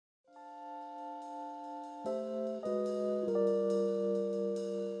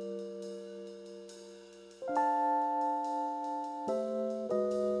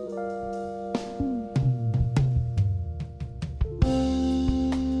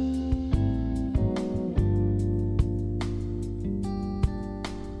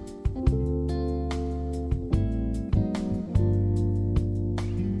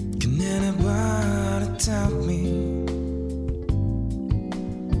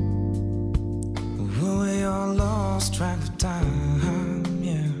lost track of time,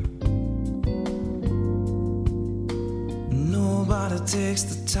 yeah. Nobody takes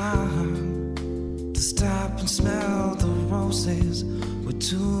the time to stop and smell the roses. We're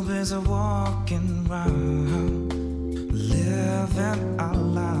too busy walking round, living our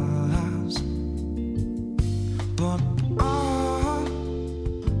lives. But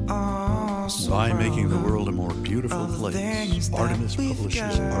by making the world a more beautiful place, Artemis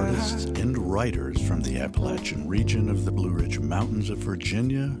publishes artists and writers from the Appalachian region of the Blue Ridge Mountains of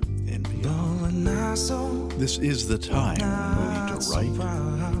Virginia and beyond. This is the time when we need to write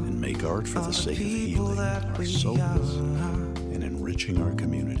and make art for the sake of healing our souls and enriching our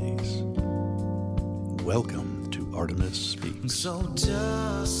communities. Welcome to Artemis Speaks. So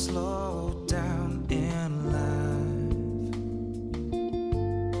just slow down in life,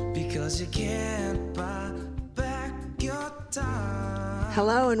 because you can't buy back your time.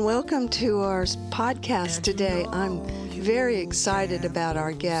 Hello and welcome to our podcast today. I'm very excited about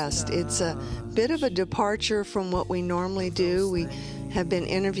our guest. It's a bit of a departure from what we normally do. We have been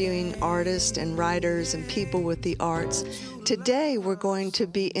interviewing artists and writers and people with the arts. Today we're going to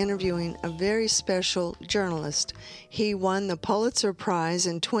be interviewing a very special journalist. He won the Pulitzer Prize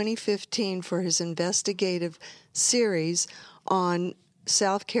in 2015 for his investigative series on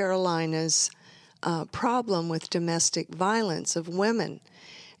South Carolina's problem with domestic violence of women.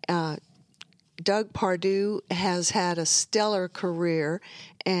 Doug Pardue has had a stellar career,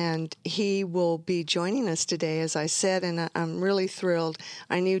 and he will be joining us today, as I said, and I'm really thrilled.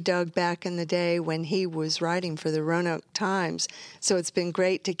 I knew Doug back in the day when he was writing for the Roanoke Times, so it's been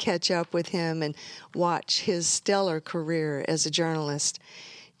great to catch up with him and watch his stellar career as a journalist.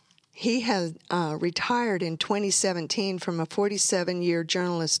 He has retired in 2017 from a 47-year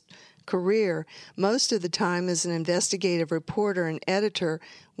journalist career, most of the time as an investigative reporter and editor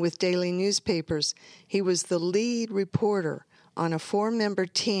with daily newspapers. He was the lead reporter on a 4-member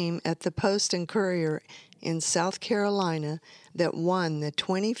team at the Post and Courier in South Carolina that won the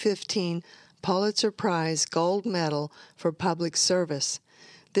 2015 Pulitzer Prize Gold Medal for Public Service.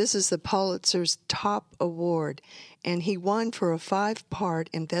 This is the Pulitzer's top award, and he won for a 5-part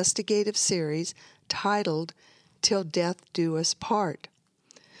investigative series titled Till Death Do Us Part.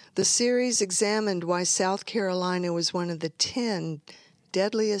 The series examined why South Carolina was one of the 10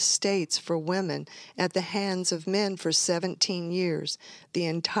 deadliest states for women at the hands of men for 17 years, the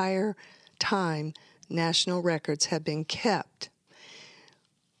entire time national records have been kept.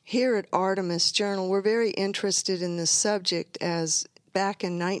 Here at Artemis Journal, we're very interested in this subject, as back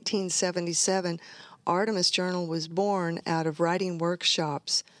in 1977, Artemis Journal was born out of writing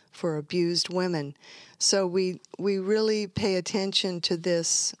workshops for abused women. So we really pay attention to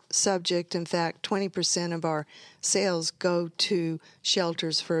this subject. In fact, 20% of our sales go to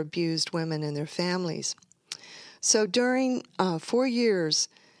shelters for abused women and their families. So during 4 years,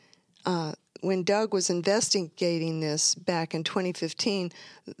 when Doug was investigating this back in 2015,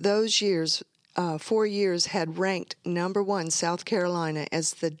 those years, 4 years, had ranked number 1 South Carolina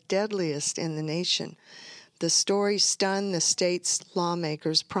as the deadliest in the nation. The story stunned the state's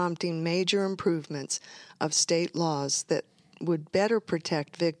lawmakers, prompting major improvements of state laws that would better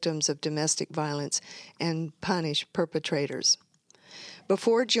protect victims of domestic violence and punish perpetrators.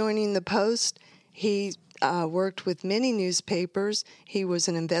 Before joining the Post, he worked with many newspapers. He was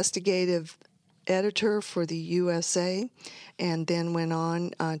an investigative editor for the USA, and then went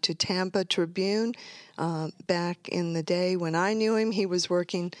on to Tampa Tribune. Back in the day when I knew him, he was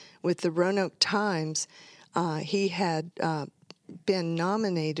working with the Roanoke Times. He had been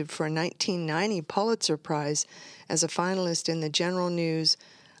nominated for a 1990 Pulitzer Prize as a finalist in the General News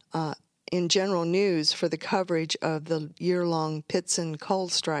for the coverage of the year-long Pittston coal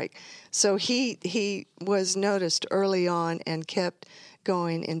strike. So he was noticed early on and kept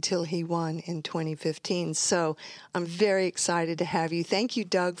going until he won in 2015. So I'm very excited to have you. Thank you,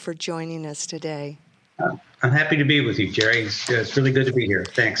 Doug, for joining us today. I'm happy to be with you, Jerry. It's really good to be here.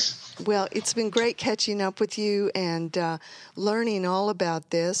 Thanks. Well, it's been great catching up with you and learning all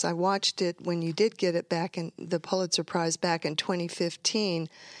about this. I watched it when you did get it back in the Pulitzer Prize back in 2015.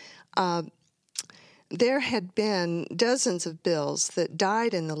 There had been dozens of bills that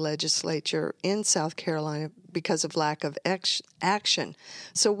died in the legislature in South Carolina because of lack of action.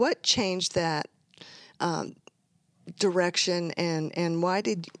 So what changed that direction, and why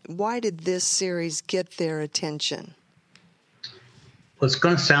did this series get their attention? Well, it's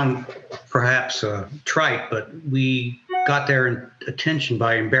going to sound perhaps trite, but we got their attention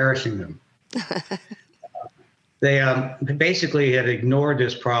by embarrassing them. They basically had ignored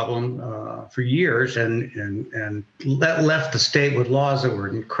this problem for years and left the state with laws that were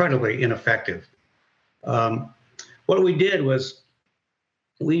incredibly ineffective. what we did was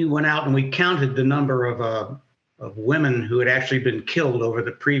we went out and we counted the number of women who had actually been killed over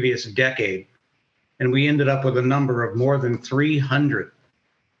the previous decade. And we ended up with a number of more than 300.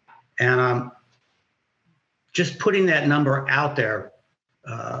 And just putting that number out there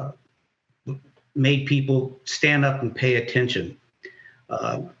made people stand up and pay attention.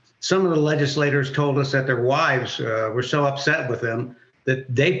 Some of the legislators told us that their wives were so upset with them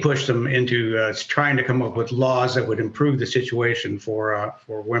that they pushed them into trying to come up with laws that would improve the situation for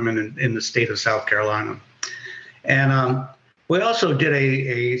women in the state of South Carolina. And we also did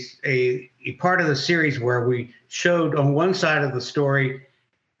a part of the series where we showed on one side of the story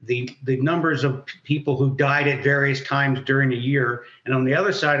the numbers of people who died at various times during the year, and on the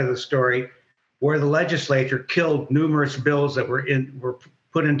other side of the story, where the legislature killed numerous bills that were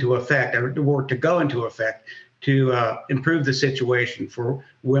put into effect or were to go into effect to improve the situation for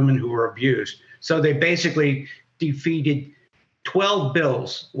women who were abused. So they basically defeated 12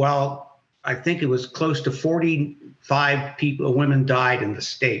 bills, while I think it was close to 45 women died in the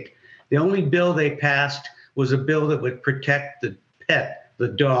state. The only bill they passed was a bill that would protect the pet, the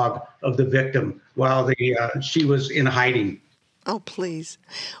dog of the victim, while she was in hiding. Oh, please.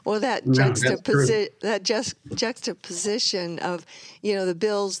 Well, that juxtaposition of, the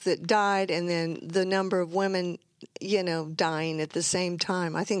bills that died and then the number of women, dying at the same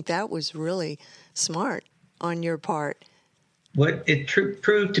time, I think that was really smart on your part. Well, it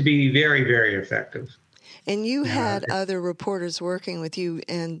proved to be very, very effective. And you had other reporters working with you,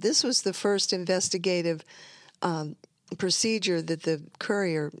 and this was the first investigative procedure that the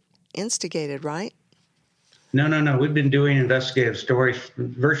Courier instigated, right? No. We've been doing investigative stories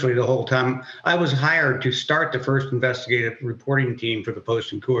virtually the whole time. I was hired to start the first investigative reporting team for the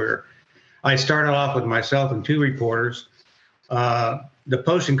Post and Courier. I started off with myself and 2 reporters. The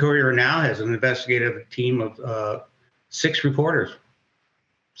Post and Courier now has an investigative team of 6 reporters.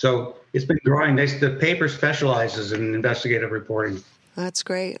 So it's been growing. The paper specializes in investigative reporting. That's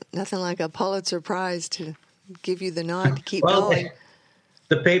great. Nothing like a Pulitzer Prize to give you the nod to keep going.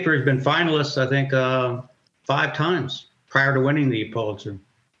 The paper has been finalists, I think, 5 times prior to winning the Pulitzer.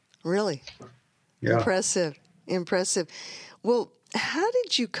 Really? Yeah. Impressive. Well, how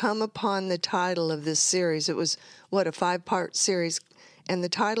did you come upon the title of this series? It was, a 5-part series, and the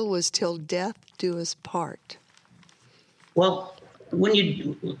title was Till Death Do Us Part. Well, when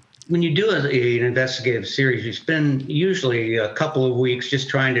you do an investigative series, you spend usually a couple of weeks just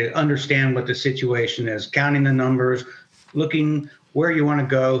trying to understand what the situation is, counting the numbers, looking where you want to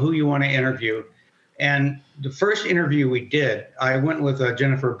go, who you want to interview. And the first interview we did, I went with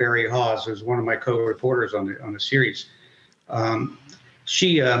Jennifer Berry Hawes, who's one of my co-reporters on the series.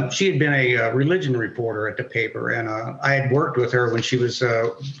 She had been a religion reporter at the paper, and I had worked with her when she was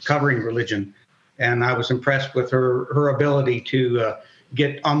covering religion, and I was impressed with her ability to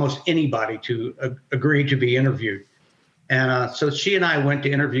get almost anybody to agree to be interviewed. And so she and I went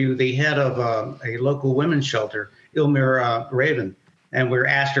to interview the head of a local women's shelter, Ilmir Raven. And we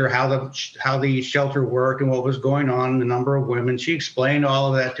asked her how the shelter worked and what was going on, the number of women. She explained all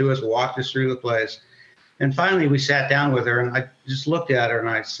of that to us, walked us through the place. And finally, we sat down with her, and I just looked at her and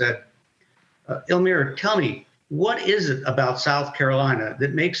I said, Ilmir, tell me, what is it about South Carolina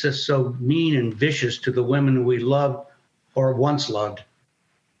that makes us so mean and vicious to the women we love or once loved?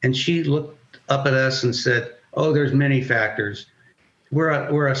 And she looked up at us and said, oh, there's many factors.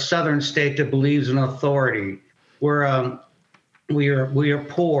 We're a southern state that believes in authority. We are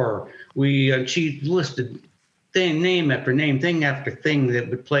poor. She listed name after name, thing after thing that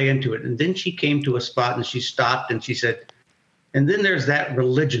would play into it. And then she came to a spot and she stopped and she said, and then there's that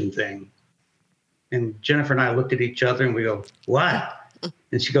religion thing. And Jennifer and I looked at each other and we go, what?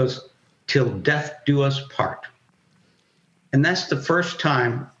 And she goes, till death do us part. And that's the first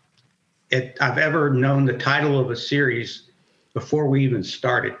time I've ever known the title of a series before we even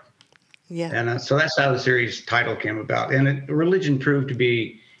started. Yeah. And so that's how the series title came about. And religion proved to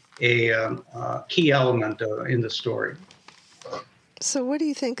be a key element in the story. So what do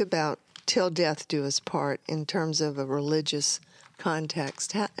you think about Till Death Do Us Part in terms of a religious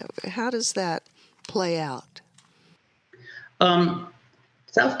context? How does that play out?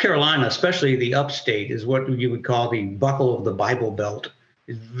 South Carolina, especially the upstate, is what you would call the buckle of the Bible Belt.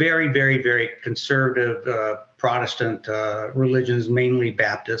 It's very, very, very conservative Protestant religions, mainly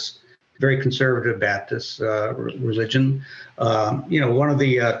Baptist. Very conservative Baptist religion. One of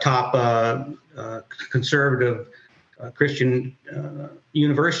the top conservative Christian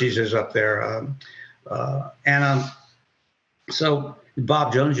universities is up there. So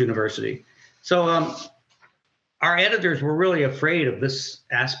Bob Jones University. So our editors were really afraid of this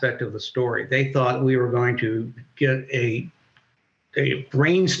aspect of the story. They thought we were going to get a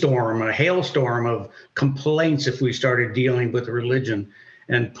brainstorm, a hailstorm of complaints if we started dealing with religion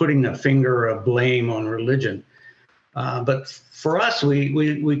and putting a finger of blame on religion. But for us,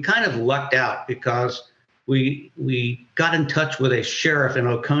 we kind of lucked out because we got in touch with a sheriff in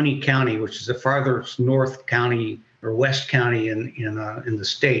Oconee County, which is the farthest north county or west county in the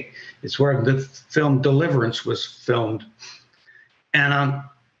state. It's where the film Deliverance was filmed, and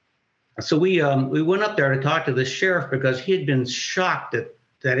so we went up there to talk to the sheriff because he had been shocked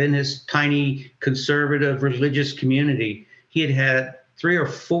that in his tiny conservative religious community he had 3 or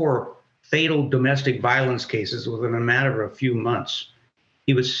 4 fatal domestic violence cases within a matter of a few months.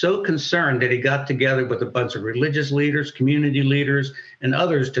 He was so concerned that he got together with a bunch of religious leaders, community leaders, and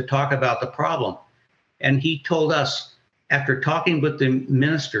others to talk about the problem. And he told us, after talking with the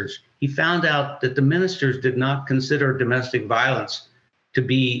ministers, he found out that the ministers did not consider domestic violence to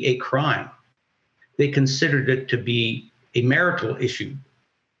be a crime. They considered it to be a marital issue.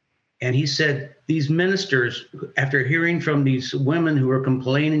 And he said these ministers, after hearing from these women who were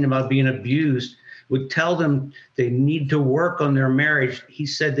complaining about being abused, would tell them they need to work on their marriage. He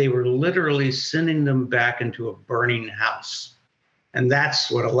said they were literally sending them back into a burning house. And that's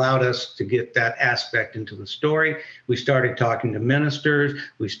what allowed us to get that aspect into the story. We started talking to ministers.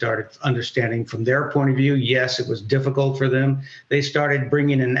 We started understanding from their point of view. Yes, it was difficult for them. They started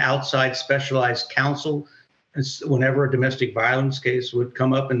bringing in outside specialized counsel whenever a domestic violence case would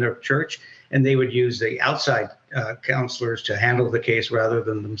come up in their church, and they would use the outside counselors to handle the case rather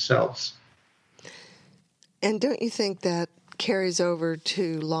than themselves. And don't you think that carries over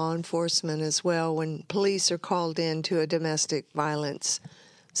to law enforcement as well? When police are called into a domestic violence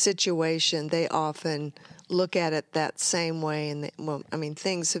situation, they often look at it that same way. And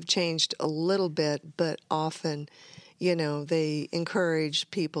things have changed a little bit, but often, they encourage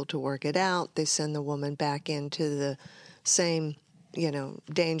people to work it out. They send the woman back into the same,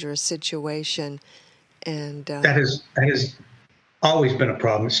 dangerous situation. And that is always been a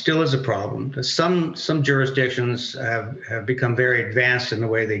problem. It still is a problem. Some jurisdictions have become very advanced in the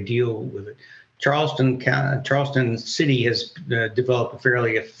way they deal with it. Charleston City has developed a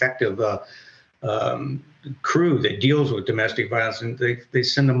fairly effective crew that deals with domestic violence, and they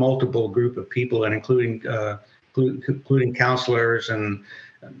send a multiple group of people, and including counselors and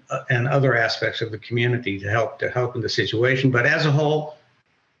other aspects of the community to help in the situation. But as a whole,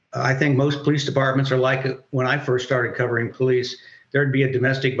 I think most police departments are like when I first started covering police. There'd be a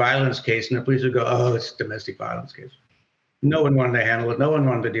domestic violence case, and the police would go, "Oh, it's a domestic violence case." No one wanted to handle it. No one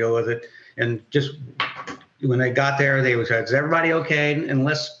wanted to deal with it. And just when they got there, they would say, "Is everybody okay?"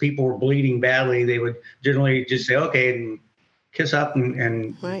 Unless people were bleeding badly, they would generally just say, "Okay," and kiss up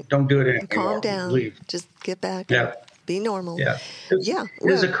and right. Don't do it anymore. Calm down. Leave. Just get back. Yeah. Be normal. Yeah. It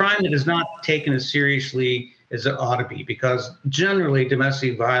is a crime that is not taken as seriously as it ought to be, because generally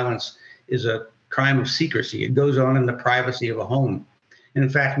domestic violence is a crime of secrecy. It goes on in the privacy of a home. And in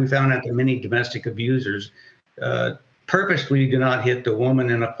fact, we found out that many domestic abusers purposely do not hit the woman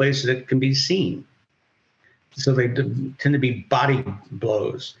in a place that can be seen. So they tend to be body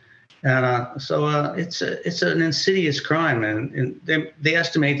blows. And so it's an insidious crime. And they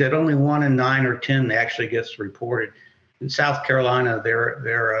estimate that only 1 in 9 or 10 actually gets reported. In South Carolina,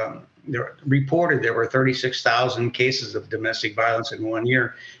 they're reported there were 36,000 cases of domestic violence in 1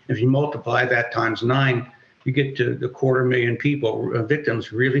 year. If you multiply that times 9, you get to the 250,000 people,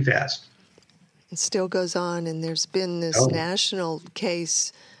 victims, really fast. It still goes on, and there's been this national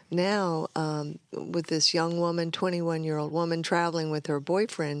case now with this young woman, 21-year-old woman, traveling with her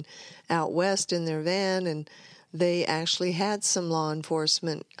boyfriend out west in their van, and they actually had some law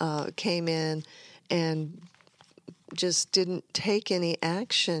enforcement came in and just didn't take any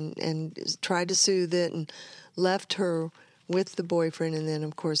action and tried to soothe it and left her with the boyfriend, and then,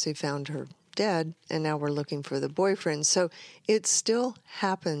 of course, they found her dead, and now we're looking for the boyfriend. So it still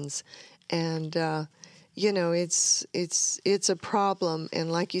happens, and it's a problem,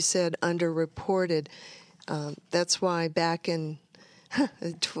 and like you said, underreported. That's why back in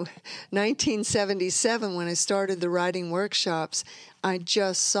 1977, when I started the writing workshops, I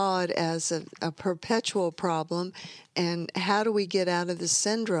just saw it as a perpetual problem, and how do we get out of this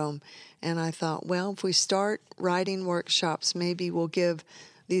syndrome? And I thought, well, if we start writing workshops, maybe we'll give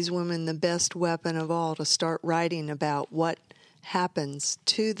these women the best weapon of all to start writing about what happens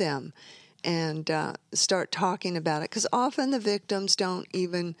to them and start talking about it. Because often the victims don't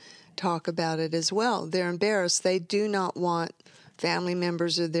even talk about it as well. They're embarrassed. They do not want family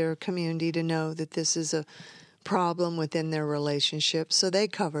members of their community to know that this is a problem within their relationship, so they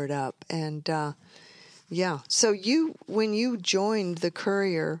cover it up. And Yeah. So when you joined the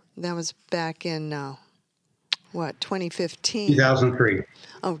Courier, that was back in 2015? 2003.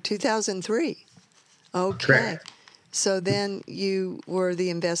 Oh, 2003. Okay. Correct. So then you were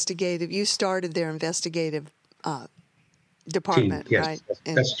you started their investigative department, Team. Yes, right?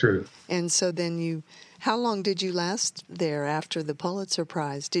 that's true. And so then how long did you last there after the Pulitzer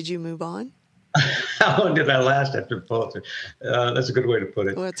Prize? Did you move on? How long did I last after Pulitzer? That's a good way to put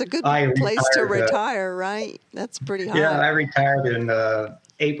it. Well, it's a good I place to retired, retire, right? That's pretty high. Yeah, I retired in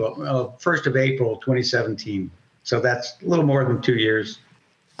April, 1st of April, 2017. So that's a little more than 2 years.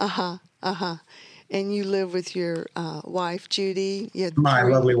 And you live with your wife, Judy? You had My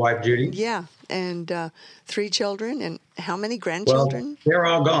lovely wife, Judy. Yeah, and 3 children. And how many grandchildren? Well, they're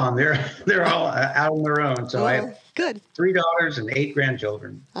all gone. They're all out on their own. So I have good. 3 daughters and 8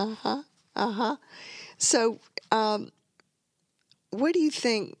 grandchildren. So what do you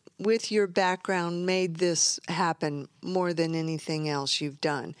think, with your background, made this happen more than anything else you've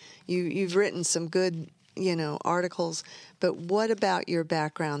done? You've written some good, articles, but what about your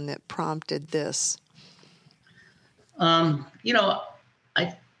background that prompted this? I've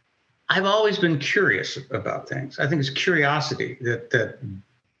always been curious about things. I think it's curiosity that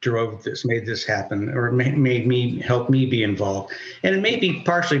drove this, made this happen, or help me be involved. And it may be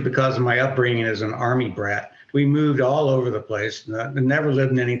partially because of my upbringing as an Army brat. We moved all over the place, never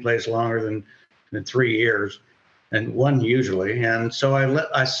lived in any place longer than 3 years, and 1 usually. And so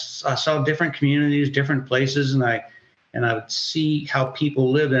I saw different communities, different places, and I would see how people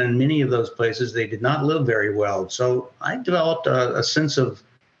live. And in many of those places, they did not live very well. So I developed a sense of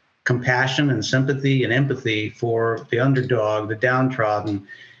compassion and sympathy and empathy for the underdog, the downtrodden.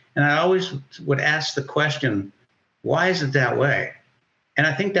 And I always would ask the question, why is it that way? And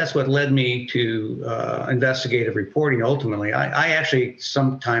I think that's what led me to investigative reporting ultimately. I actually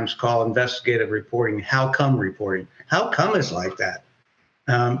sometimes call investigative reporting how come reporting. How come it's like that?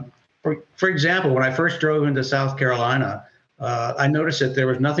 For example, when I first drove into South Carolina, I noticed that there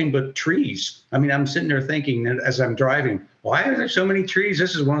was nothing but trees. I mean, I'm sitting there thinking as I'm driving, why are there so many trees?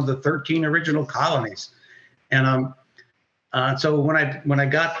 This is one of the 13 original colonies. And so when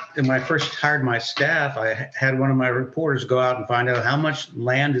I first hired my staff, I had one of my reporters go out and find out how much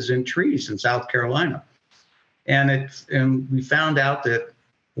land is in trees in South Carolina. And we found out that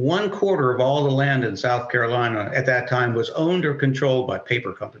 1/4 of all the land in South Carolina at that time was owned or controlled by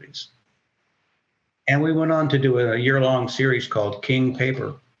paper companies. And we went on to do a year-long series called King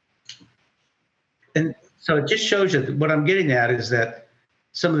Paper. And so it just shows you that what I'm getting at is that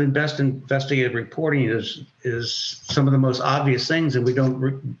some of the best investigative reporting is some of the most obvious things, and we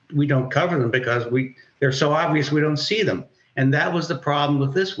don't cover them because they're so obvious we don't see them. And that was the problem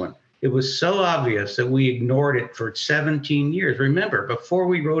with this one. It was so obvious that we ignored it for 17 years. Remember, before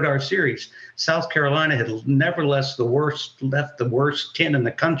we wrote our series, South Carolina had nevertheless left the worst 10 in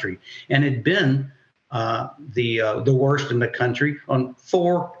the country, and had been the worst in the country on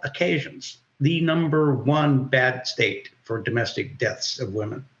 4 occasions. The number 1 bad state for domestic deaths of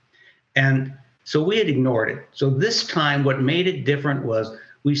women. And so we had ignored it. So this time, what made it different was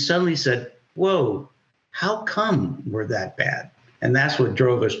we suddenly said, whoa, how come we're that bad? And that's what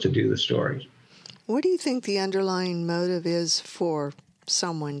drove us to do the stories. What do you think the underlying motive is for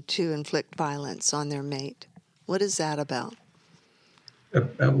someone to inflict violence on their mate? What is that about?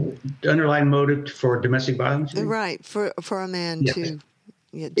 Underlying motive for domestic violence? Right, for a man to do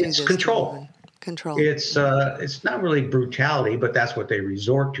it's this. Control. Control. It's not really brutality, but that's what they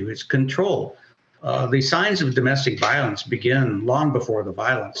resort to. It's control. The signs of domestic violence begin long before the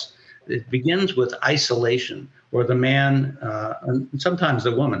violence. It begins with isolation, where the man, and sometimes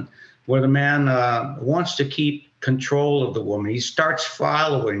the woman, where the man wants to keep control of the woman. He starts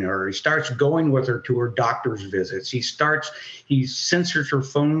following her. He starts going with her to her doctor's visits. He censors her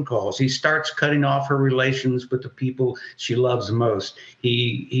phone calls. He starts cutting off her relations with the people she loves most.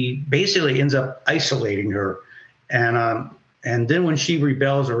 He basically ends up isolating her. And then when she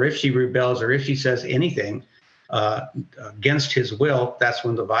rebels, or if she says anything against his will, that's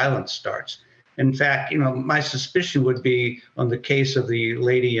when the violence starts. In fact, my suspicion would be on the case of the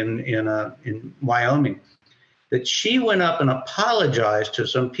lady in Wyoming, that she went up and apologized to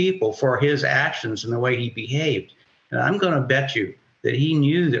some people for his actions and the way he behaved. And I'm going to bet you that he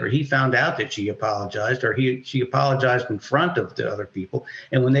knew that, or he found out that she apologized, or she apologized in front of the other people.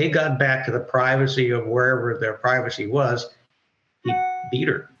 And when they got back to the privacy of wherever their privacy was, he beat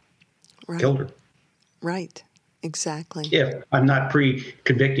her, killed her. Right, exactly. Yeah, I'm not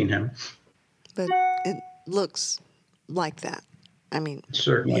pre-convicting him. But it looks like that. I mean,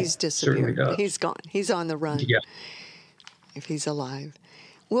 certainly, he's disappeared. He's gone. He's on the run. Yeah. If he's alive.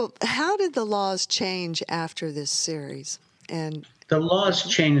 Well, how did the laws change after this series? And the laws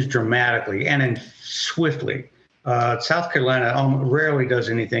changed dramatically and swiftly. South Carolina rarely does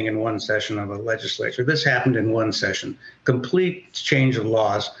anything in one session of a legislature. This happened in one session. Complete change of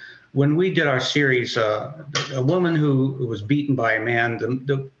laws. When we did our series, a woman who was beaten by a man,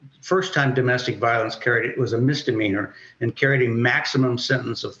 the first time domestic violence it was a misdemeanor and carried a maximum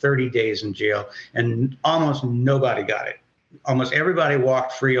sentence of 30 days in jail, and almost nobody got it. Almost everybody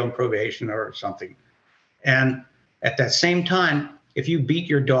walked free on probation or something. And at that same time, if you beat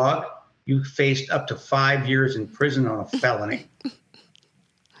your dog, you faced up to 5 years in prison on a felony.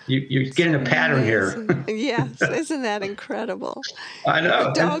 You're getting a pattern here. Yes, isn't that incredible? I know.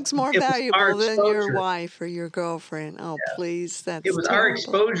 The dog's more valuable than your wife or your girlfriend. Oh, yeah. Please, that's It was terrible. Our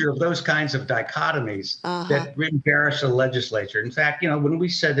exposure of those kinds of dichotomies that embarrassed the legislature. In fact, when we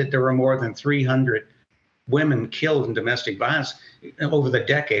said that there were more than 300 women killed in domestic violence over the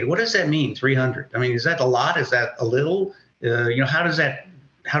decade, what does that mean, 300? I mean, is that a lot? Is that a little? How does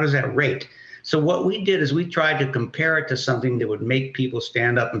that rate? So what we did is we tried to compare it to something that would make people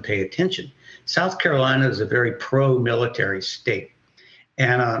stand up and pay attention. South Carolina is a very pro-military state.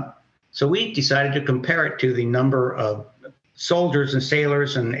 And so we decided to compare it to the number of soldiers and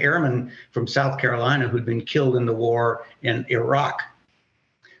sailors and airmen from South Carolina who'd been killed in the war in Iraq.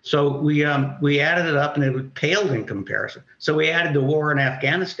 So we added it up, and it paled in comparison. So we added the war in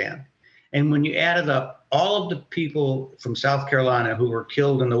Afghanistan. And when you added up all of the people from South Carolina who were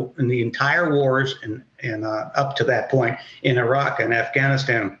killed in the entire wars and up to that point in Iraq and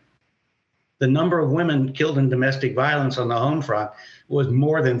Afghanistan, the number of women killed in domestic violence on the home front was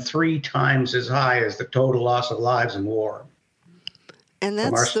more than 3 times as high as the total loss of lives in war. And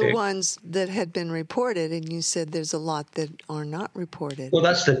that's the ones that had been reported, and you said there's a lot that are not reported. Well,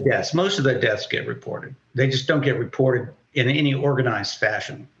 that's the deaths. Most of the deaths get reported. They just don't get reported in any organized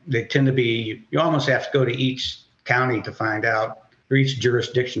fashion. They tend to be, you almost have to go to each county to find out, or each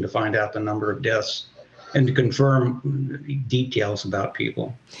jurisdiction to find out the number of deaths and to confirm details about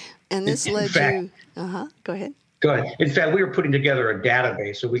people. And this led you, go ahead. Go ahead. In fact, we were putting together a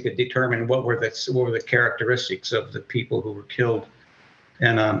database so we could determine what were the characteristics of the people who were killed,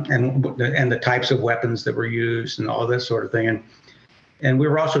 and the types of weapons that were used and all this sort of thing. And we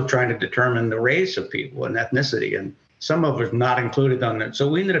were also trying to determine the race of people and ethnicity, and some of it was not included on that. So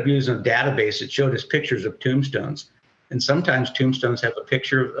we ended up using a database that showed us pictures of tombstones. And sometimes tombstones have a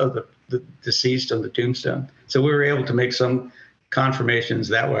picture of the deceased on the tombstone. So we were able to make some confirmations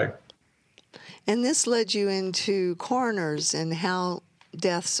that way. And this led you into coroners and how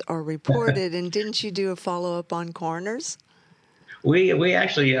deaths are reported. And didn't you do a follow-up on coroners? We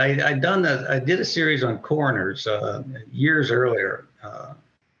actually, I did a series on coroners years earlier.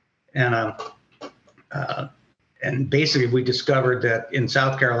 And basically, we discovered that in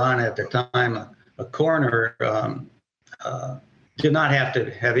South Carolina at the time, a coroner did not have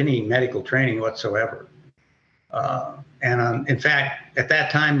to have any medical training whatsoever. In fact, at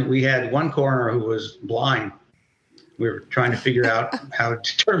that time, we had one coroner who was blind. We were trying to figure out how to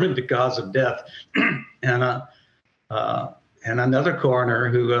determine the cause of death. And another coroner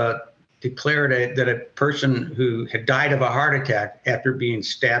who declared that a person who had died of a heart attack after being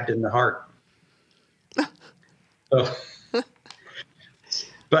stabbed in the heart.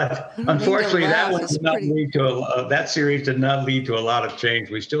 But unfortunately, that series did not lead to a lot of change.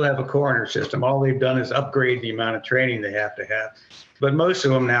 We still have a coroner system. All they've done is upgrade the amount of training they have to have. But most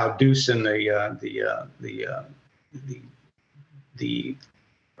of them now do send the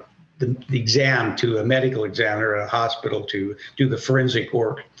exam to a medical examiner at a hospital to do the forensic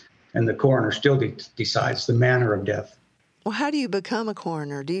work, and the coroner still decides the manner of death. Well, how do you become a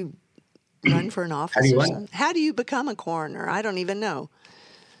coroner? Do you run for an office or something? How do you become a coroner? I don't even know.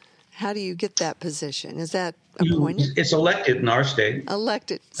 How do you get that position? Is that appointed? It's elected in our state.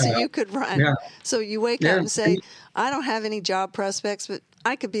 Elected. So you could run. Yeah. So you wake up and say, I don't have any job prospects, but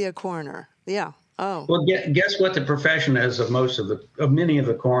I could be a coroner. Yeah. Oh. Well, guess what the profession is of many of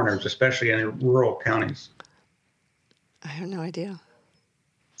the coroners, especially in rural counties? I have no idea.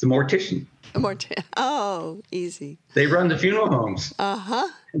 It's a mortician. Oh, easy. They run the funeral homes. Uh-huh.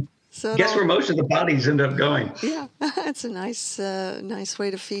 So guess where most of the bodies end up going? Yeah, it's a nice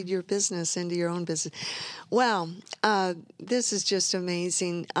way to feed your business into your own business. Wow, this is just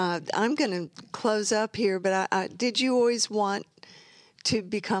amazing. I'm going to close up here, but did you always want to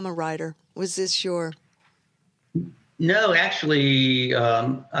become a writer? Was this your... No, actually,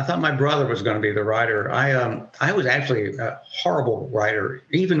 I thought my brother was going to be the writer. I was actually a horrible writer,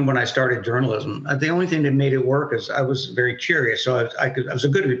 even when I started journalism. The only thing that made it work is I was very curious. So I was a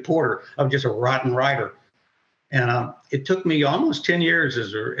good reporter. I was just a rotten writer. And it took me almost 10 years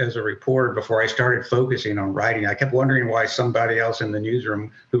as a reporter before I started focusing on writing. I kept wondering why somebody else in the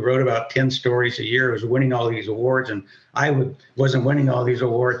newsroom who wrote about 10 stories a year was winning all these awards, and I wasn't winning all these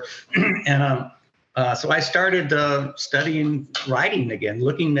awards. And so I started studying writing again,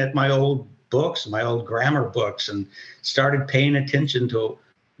 looking at my old books, my old grammar books, and started paying attention to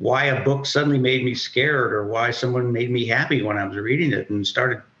why a book suddenly made me scared or why someone made me happy when I was reading it, and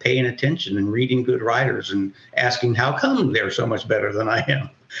started paying attention and reading good writers and asking how come they're so much better than I am.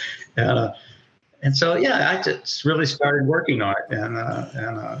 And so, yeah, I just really started working on it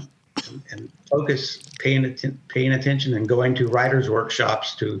and paying attention and going to writers'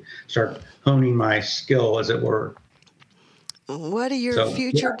 workshops to start honing my skill, as it were. What are your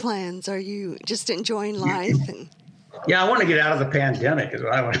future plans? Are you just enjoying life? Yeah, I want to get out of the pandemic is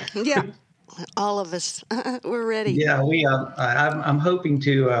what I want. Yeah, all of us. We're ready. Yeah, I'm hoping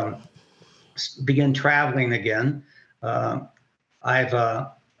to begin traveling again. I'm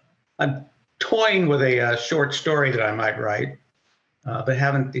toying with a short story that I might write, but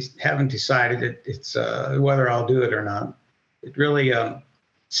haven't decided it's whether I'll do it or not. It really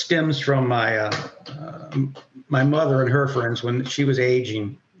stems from my mother and her friends when she was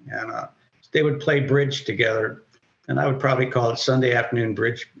aging, and they would play bridge together. And I would probably call it Sunday afternoon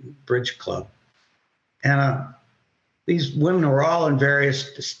bridge club. And these women were all in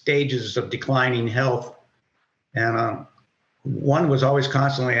various stages of declining health. And one was always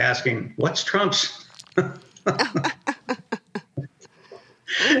constantly asking, "What's Trump's?"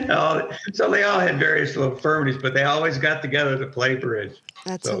 So they all had various little infirmities, but they always got together to play bridge.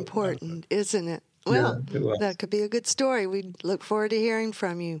 That's important, isn't it? Well, yeah, that could be a good story. We look forward to hearing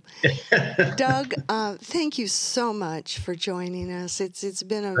from you. Doug, thank you so much for joining us. It's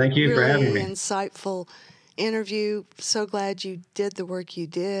been a really insightful interview. So glad you did the work you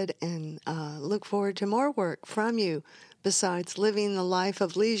did, and look forward to more work from you besides living the life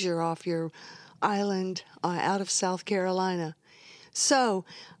of leisure off your island out of South Carolina. So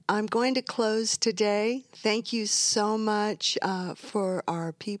I'm going to close today. Thank you so much for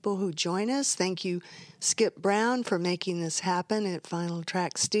our people who join us. Thank you, Skip Brown, for making this happen at Final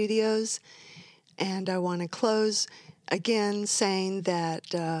Track Studios. And I want to close again saying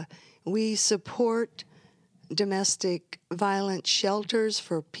that we support domestic violence shelters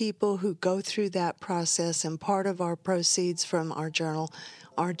for people who go through that process, and part of our proceeds from our journal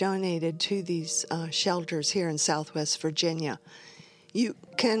are donated to these shelters here in Southwest Virginia. You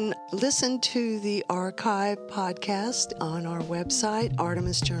can listen to the archive podcast on our website,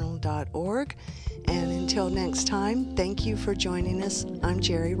 artemisjournal.org. And until next time, thank you for joining us. I'm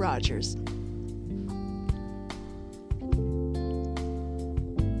Jerry Rogers.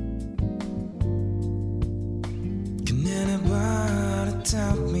 Can anybody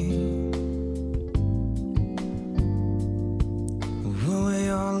tell me where we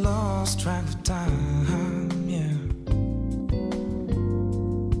all lost track of time?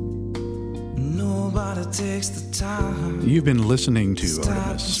 Takes the time. You've been listening to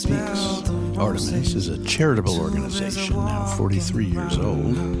Artemis Speaks. Artemis is a charitable organization now 43 years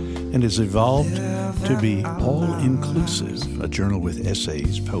old and has evolved to be all-inclusive, a journal with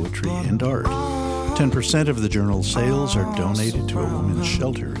essays, poetry, and art. 10% of the journal's sales are donated to a women's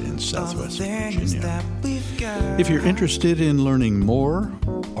shelter in Southwest Virginia. If you're interested in learning more,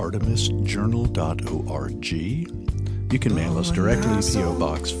 artemisjournal.org. You can mail us directly, P.O.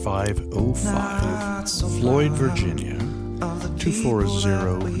 Box 505, Floyd, Virginia,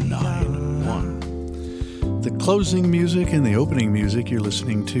 24091. The closing music and the opening music you're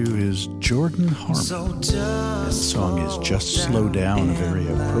listening to is Jordan Harmon. And the song is Just Slow Down, a very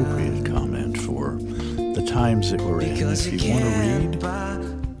appropriate comment for the times that we're in. If you want to read,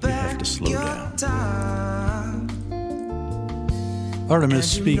 you have to slow down. Artemis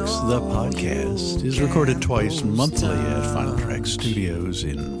Speaks, the podcast, is recorded twice monthly at Final Track Studios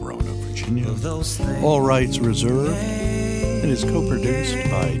in Roanoke, Virginia. All rights reserved. It is co-produced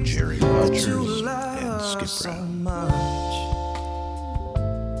by Jerry Rogers and Skip Brown.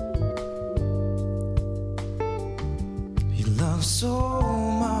 You love so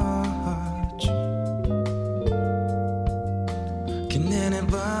much. Can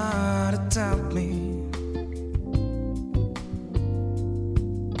anybody tell me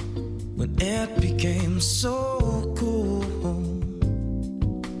when it became so cool?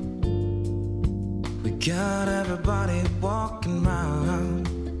 We got everybody walking around,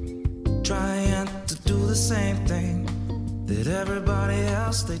 trying to do the same thing that everybody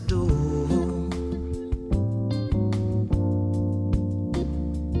else they do.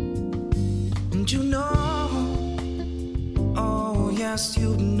 And you know, oh yes,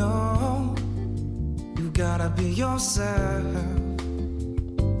 you know, you gotta be yourself.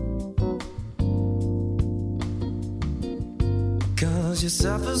 Cause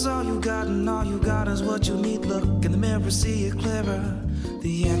yourself is all you got, and all you got is what you need. Look in the mirror, see it clearer.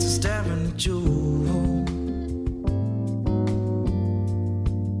 The answer staring at you.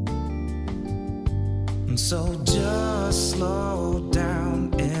 And so just slow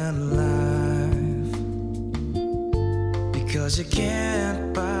down in life, because you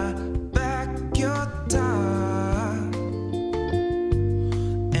can't buy back your time.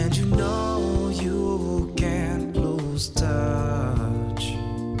 And you know you can't lose touch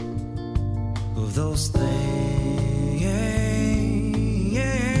of those things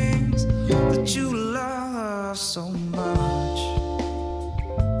that you love so much.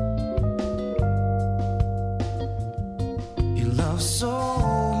 You love so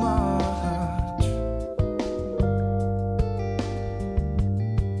much.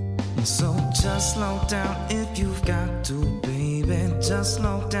 And so just slow down if you've got to, baby. Just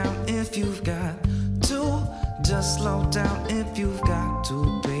slow down if you've got to. Just slow down if you've got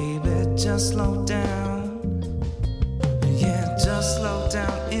to, baby. Just slow down. Yeah, just slow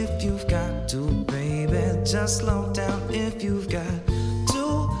down if you've got to, baby. Just slow down if you've got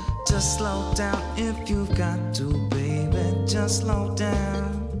to. Just slow down if you've got to, baby. Just slow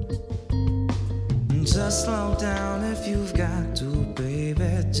down. Just slow down if you've got to,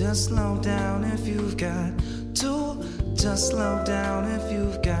 baby. Just slow down if you've got to. Just slow down if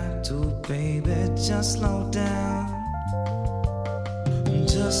you've got to, baby. Just slow down.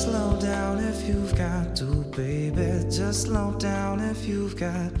 Just slow down if you've got to, baby. Just slow down if you've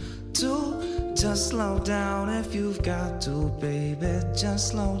got to. Just slow down if you've got to, baby. Just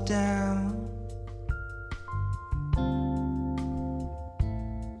slow down.